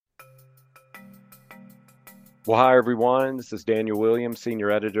Well, hi, everyone. This is Daniel Williams,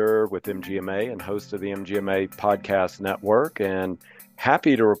 Senior Editor with MGMA and host of the MGMA Podcast Network. And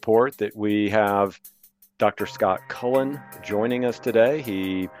happy to report that we have Dr. Scott Cullen joining us today.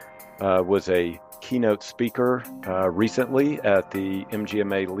 He was a keynote speaker recently at the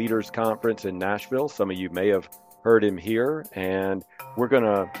MGMA Leaders Conference in Nashville. Some of you may have heard him here. And we're going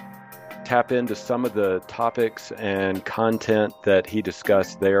to tap into some of the topics and content that he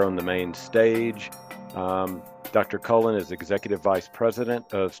discussed there on the main stage. Dr. Cullen is Executive Vice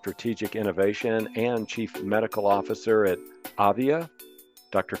President of Strategic Innovation and Chief Medical Officer at Avia.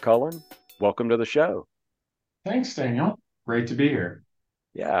 Dr. Cullen, welcome to the show. Thanks, Daniel. Great to be here.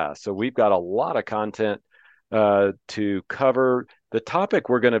 Yeah, so we've got a lot of content to cover. The topic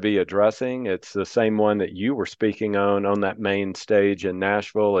we're going to be addressing, it's the same one that you were speaking on that main stage in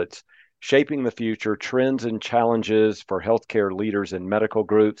Nashville. It's shaping the future, trends and challenges for healthcare leaders and medical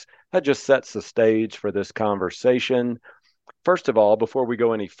groups. That just sets the stage for this conversation. First of all, before we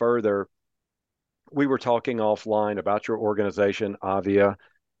go any further, we were talking offline about your organization, Avia.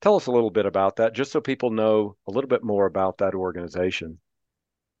 Tell us a little bit about that, just so people know a little bit more about that organization.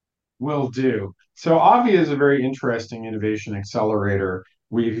 Will do. So Avi is a very interesting innovation accelerator.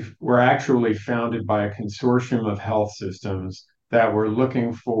 We're actually founded by a consortium of health systems that were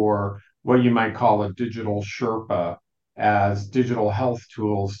looking for what you might call a digital Sherpa as digital health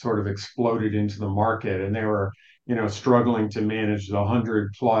tools sort of exploded into the market. And they were, struggling to manage the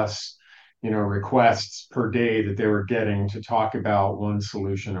 100 plus, requests per day that they were getting to talk about one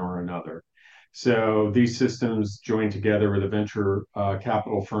solution or another. So these systems joined together with a venture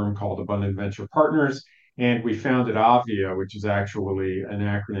capital firm called Abundant Venture Partners, and we founded Avia, which is actually an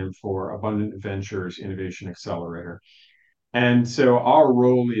acronym for Abundant Ventures Innovation Accelerator. And so our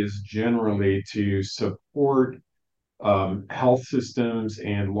role is generally to support health systems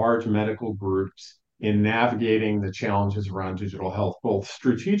and large medical groups in navigating the challenges around digital health, both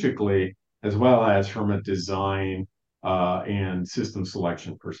strategically as well as from a design and system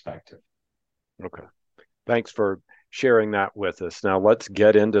selection perspective. Okay. Thanks for sharing that with us. Now, let's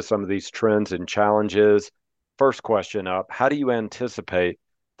get into some of these trends and challenges. First question up: how do you anticipate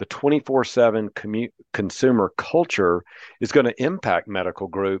the 24/7 consumer culture is going to impact medical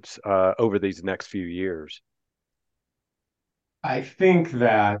groups over these next few years? I think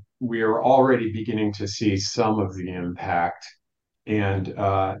that we are already beginning to see some of the impact, and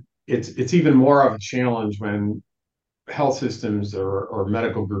it's even more of a challenge when health systems or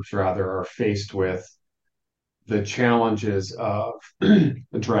medical groups rather are faced with the challenges of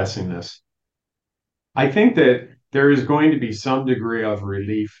addressing this. I think that there is going to be some degree of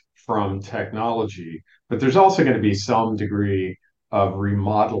relief from technology, but there's also going to be some degree of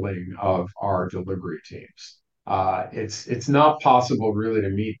remodeling of our delivery teams. It's not possible really to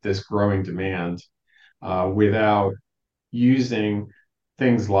meet this growing demand without using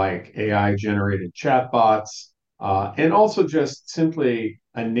things like AI generated chatbots and also just simply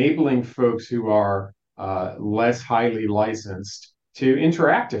enabling folks who are less highly licensed to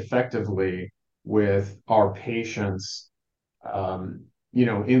interact effectively with our patients,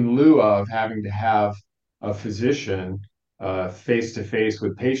 in lieu of having to have a physician face to face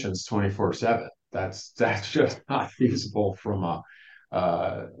with patients 24/7. That's just not feasible from a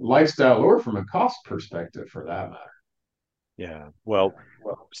lifestyle or from a cost perspective for that matter. Yeah. Well,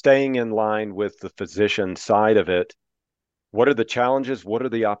 staying in line with the physician side of it, what are the challenges? What are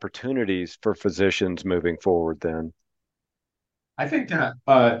the opportunities for physicians moving forward then? I think that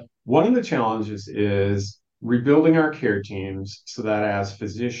one of the challenges is rebuilding our care teams so that as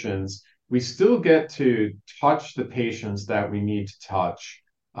physicians, we still get to touch the patients that we need to touch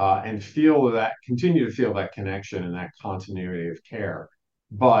and continue to feel that connection and that continuity of care,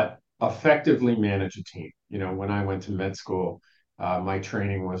 but effectively manage a team. When I went to med school, my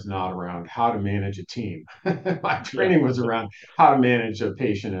training was not around how to manage a team. My Yeah. training was around how to manage a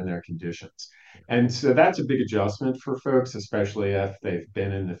patient and their conditions. And so that's a big adjustment for folks, especially if they've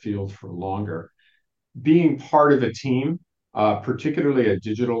been in the field for longer. Being part of a team, particularly a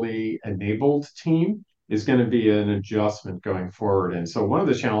digitally enabled team, is going to be an adjustment going forward. And so one of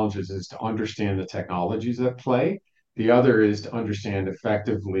the challenges is to understand the technologies at play. The other is to understand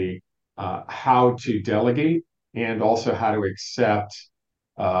effectively how to delegate and also how to accept,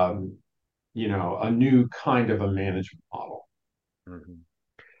 um, a new kind of a management model. Mhm.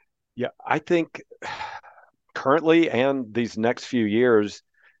 Yeah, I think currently and these next few years,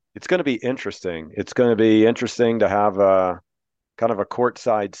 it's going to be interesting. It's going to be interesting to have a kind of a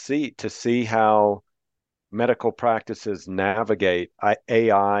courtside seat to see how medical practices navigate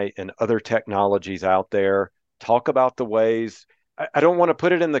AI and other technologies out there. Talk about the ways. I don't want to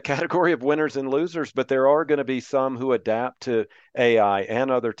put it in the category of winners and losers, but there are going to be some who adapt to AI and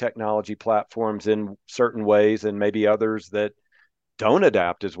other technology platforms in certain ways, and maybe others that don't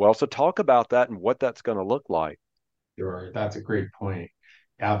adapt as well. So talk about that and what that's going to look like. Sure, that's a great point.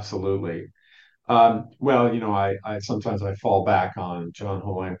 Absolutely. Well, I sometimes I fall back on John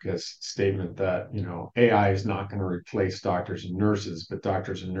Holenka's statement that, AI is not going to replace doctors and nurses, but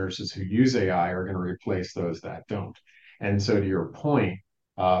doctors and nurses who use AI are going to replace those that don't. And so to your point,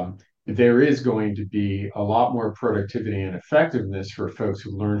 there is going to be a lot more productivity and effectiveness for folks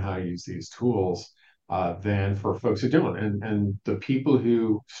who learn how to use these tools than for folks who don't. And the people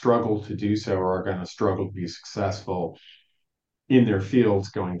who struggle to do so are going to struggle to be successful in their fields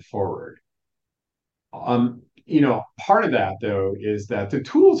going forward. Part of that though is that the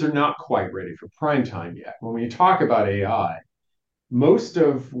tools are not quite ready for prime time yet. When we talk about AI, most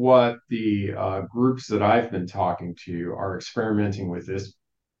of what the groups that I've been talking to are experimenting with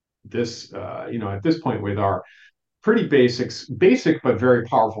at this point with our pretty basic but very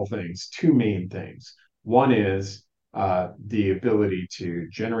powerful things. Two main things. One is the ability to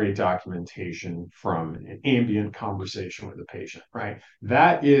generate documentation from an ambient conversation with a patient, right?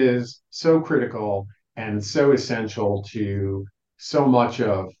 That is so critical and so essential to so much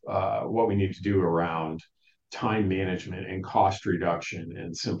of what we need to do around time management and cost reduction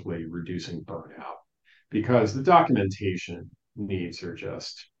and simply reducing burnout because the documentation needs are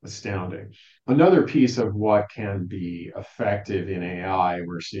just astounding. Another piece of what can be effective in AI,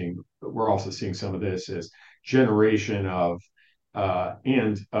 we're also seeing some of this is generation of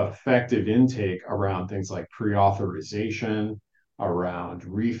and effective intake around things like pre-authorization, around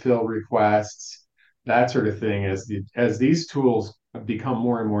refill requests, that sort of thing. As these tools become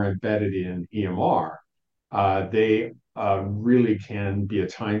more and more embedded in EMR, they really can be a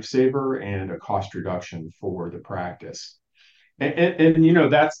time saver and a cost reduction for the practice.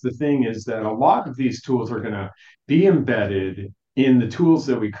 That's the thing is that a lot of these tools are going to be embedded in the tools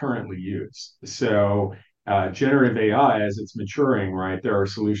that we currently use. So generative AI, as it's maturing, right, there are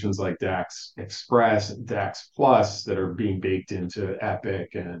solutions like DAX Express, DAX Plus that are being baked into Epic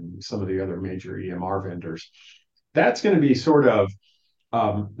and some of the other major EMR vendors. That's going to be sort of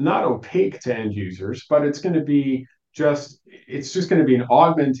not opaque to end users, but it's just going to be an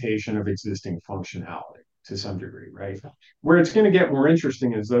augmentation of existing functionality to some degree, right? Where it's going to get more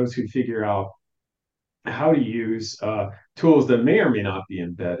interesting is those who figure out how to use tools that may or may not be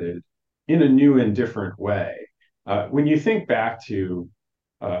embedded in a new and different way. When you think back to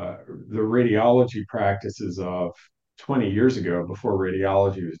the radiology practices of 20 years ago, before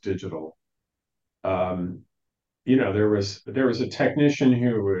radiology was digital, um, there was a technician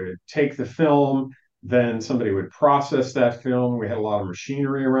who would take the film, then somebody would process that film. We had a lot of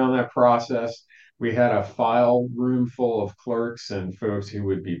machinery around that process. We had a file room full of clerks and folks who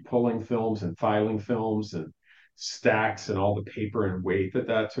would be pulling films and filing films and stacks and all the paper and weight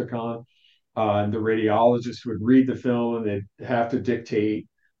that took on. And the radiologist would read the film and they'd have to dictate,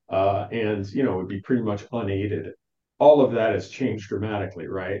 and it would be pretty much unaided. All of that has changed dramatically,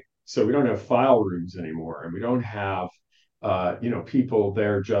 right? So we don't have file rooms anymore, and we don't have people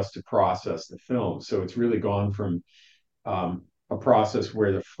there just to process the film. So it's really gone from a process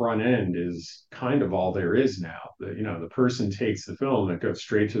where the front end is kind of all there is now. The person takes the film that goes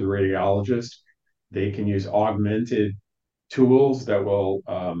straight to the radiologist. They can use augmented tools that will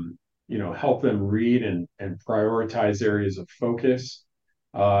help them read and prioritize areas of focus.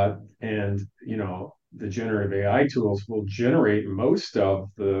 And the generative AI tools will generate most of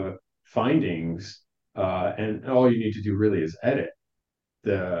the findings, and all you need to do really is edit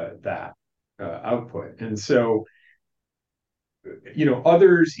that output. And so,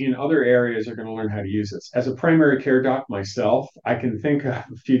 others in other areas are going to learn how to use this. As a primary care doc myself, I can think of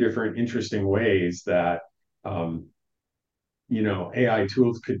a few different interesting ways that um, AI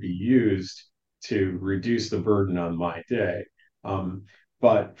tools could be used to reduce the burden on my day. Um,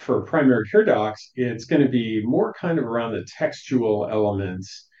 but for primary care docs, it's going to be more kind of around the textual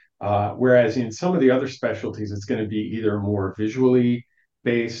elements, whereas in some of the other specialties, it's going to be either more visually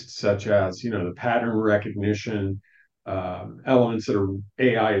based, such as the pattern recognition elements that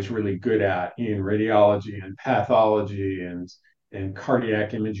AI is really good at in radiology and pathology and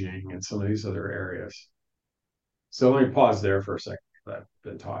cardiac imaging and some of these other areas. So let me pause there for a second. I've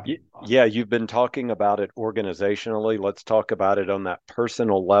been talking. Yeah, you've been talking about it organizationally. Let's talk about it on that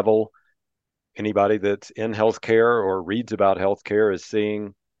personal level. Anybody that's in healthcare or reads about healthcare is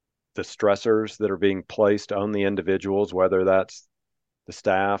seeing the stressors that are being placed on the individuals, whether that's the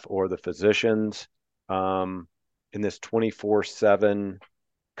staff or the physicians, in this 24/7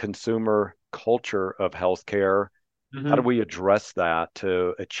 consumer culture of healthcare. How do Mhm. we address that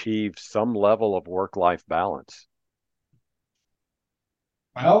to achieve some level of work-life balance?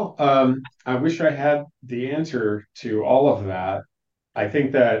 Well, I wish I had the answer to all of that. I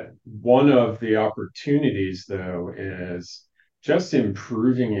think that one of the opportunities, though, is just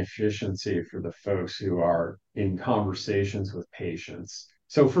improving efficiency for the folks who are in conversations with patients.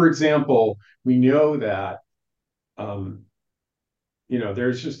 So, for example, we know that um,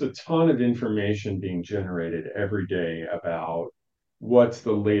 there's just a ton of information being generated every day about what's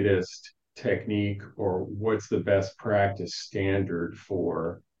the latest technique or what's the best practice standard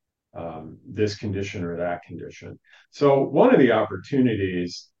for this condition or that condition. So, one of the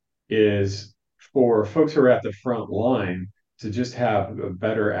opportunities is for folks who are at the front line to just have a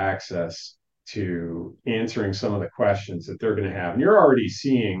better access to answering some of the questions that they're going to have. And you're already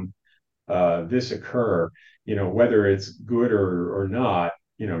seeing this occur, whether it's good or not,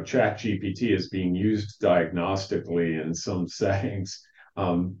 Chat GPT is being used diagnostically in some settings.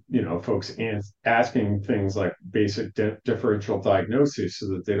 Folks asking things like basic differential diagnosis so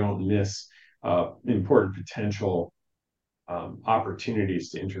that they don't miss important potential opportunities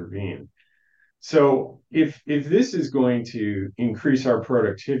to intervene. So if this is going to increase our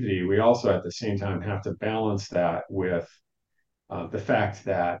productivity, we also at the same time have to balance that with the fact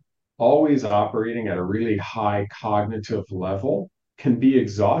that always operating at a really high cognitive level can be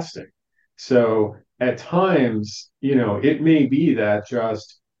exhausting. So at times, it may be that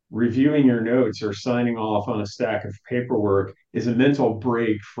just reviewing your notes or signing off on a stack of paperwork is a mental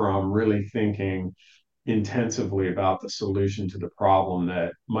break from really thinking intensively about the solution to the problem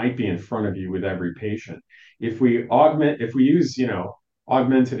that might be in front of you with every patient. If we use,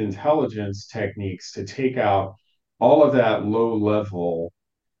 augmented intelligence techniques to take out all of that low level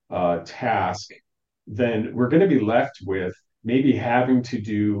task, then we're going to be left with maybe having to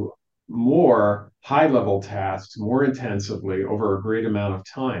do more high level tasks more intensively over a great amount of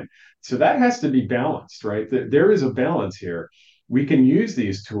time. So that has to be balanced, right? There is a balance here. We can use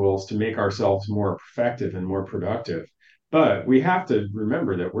these tools to make ourselves more effective and more productive, but we have to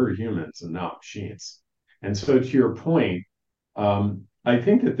remember that we're humans and not machines. And so, to your point, I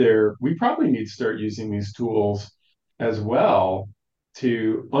think that we probably need to start using these tools as well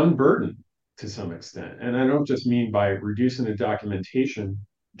to unburden to some extent. And I don't just mean by reducing the documentation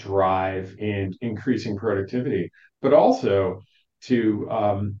drive and increasing productivity, but also to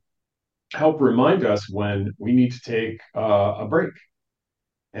help remind us when we need to take a break.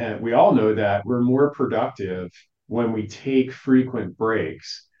 And we all know that we're more productive when we take frequent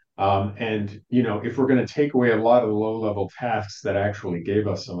breaks. If we're going to take away a lot of the low level tasks that actually gave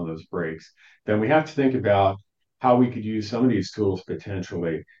us some of those breaks, then we have to think about how we could use some of these tools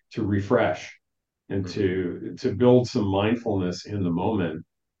potentially to refresh and Hmm. to build some mindfulness in the moment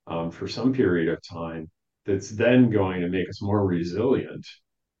for some period of time that's then going to make us more resilient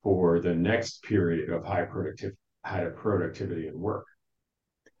for the next period of high productivity and work.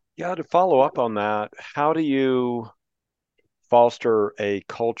 Yeah, to follow up on that, how do you foster a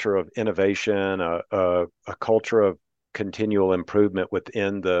culture of innovation, a culture of continual improvement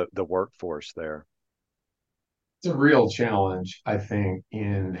within the workforce there? It's a real challenge, I think,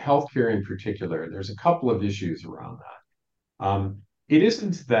 in healthcare in particular. There's a couple of issues around that. It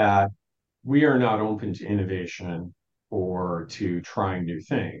isn't that we are not open to innovation or to trying new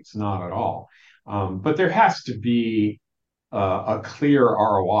things, not at all. But there has to be a clear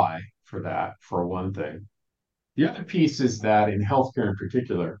ROI for that, for one thing. The other piece is that in healthcare in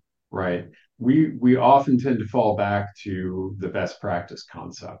particular, right, we often tend to fall back to the best practice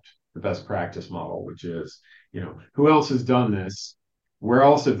concept, the best practice model, which is, who else has done this? Where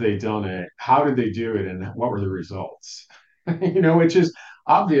else have they done it? How did they do it? And what were the results? Which is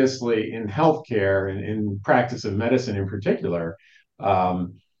obviously in healthcare and in practice of medicine in particular,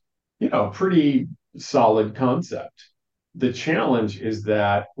 um, pretty solid concept. The challenge is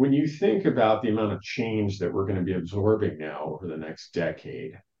that when you think about the amount of change that we're going to be absorbing now over the next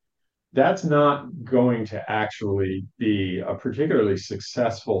decade, that's not going to actually be a particularly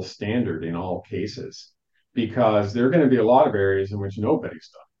successful standard in all cases because there are going to be a lot of areas in which nobody's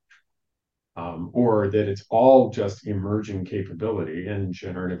done, or that it's all just emerging capability. And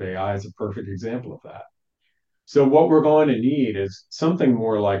generative AI is a perfect example of that. So what we're going to need is something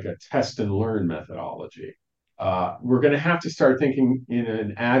more like a test and learn methodology. We're going to have to start thinking in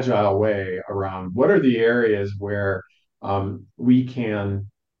an agile way around what are the areas where we can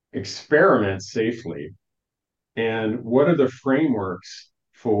experiment safely, and what are the frameworks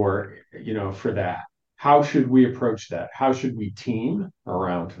for that? How should we approach that? How should we team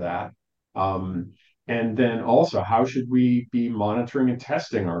around that? Um, and then also, how should we be monitoring and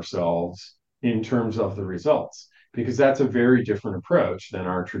testing ourselves in terms of the results? because that's a very different approach than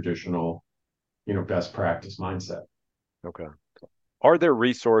our traditional, best practice mindset. Okay. Are there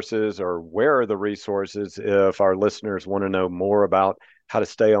resources, or where are the resources if our listeners want to know more about how to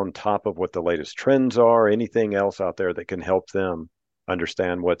stay on top of what the latest trends are, anything else out there that can help them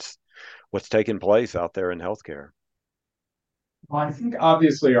understand what's taking place out there in healthcare? Well, I think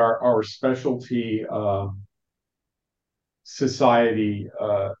obviously our specialty society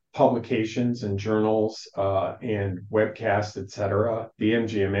publications and journals and webcasts, et cetera. The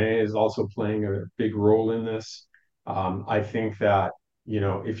MGMA is also playing a big role in this. I think that,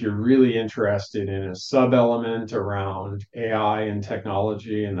 if you're really interested in a sub-element around AI and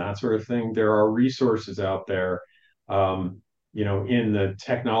technology and that sort of thing, there are resources out there, in the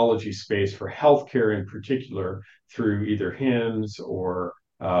technology space for healthcare in particular, through either HIMSS or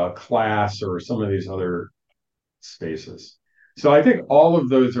CLAS or some of these other spaces. So I think all of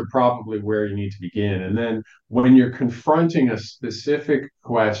those are probably where you need to begin. And then when you're confronting a specific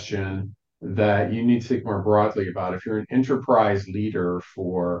question that you need to think more broadly about, if you're an enterprise leader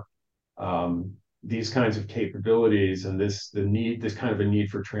for these kinds of capabilities and this kind of a need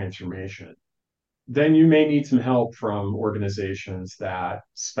for transformation, then you may need some help from organizations that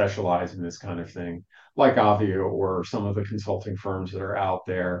specialize in this kind of thing, like Avio or some of the consulting firms that are out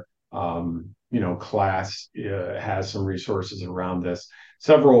there. CLAS has some resources around this.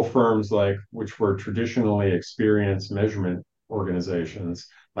 Several firms, which were traditionally experienced measurement organizations,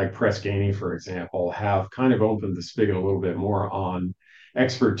 like Press Ganey, for example, have kind of opened the spigot a little bit more on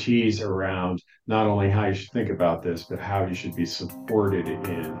expertise around not only how you should think about this, but how you should be supported in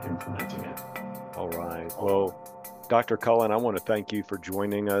implementing it. All right. Well, Dr. Cullen, I want to thank you for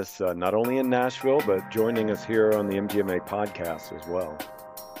joining us, not only in Nashville, but joining us here on the MGMA podcast as well.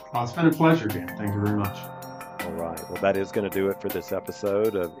 Well, it's been a pleasure, Dan. Thank you very much. All right. Well, that is going to do it for this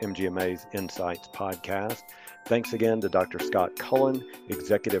episode of MGMA's Insights podcast. Thanks again to Dr. Scott Cullen,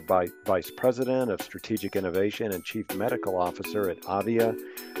 Executive Vice President of Strategic Innovation and Chief Medical Officer at Avia.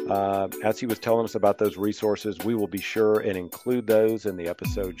 As he was telling us about those resources, we will be sure and include those in the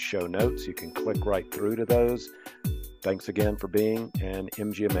episode show notes. You can click right through to those. Thanks again for being an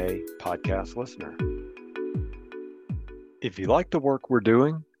MGMA podcast listener. If you like the work we're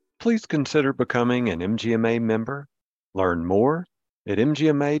doing, please consider becoming an MGMA member. Learn more at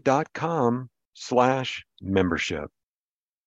mgma.com/membership.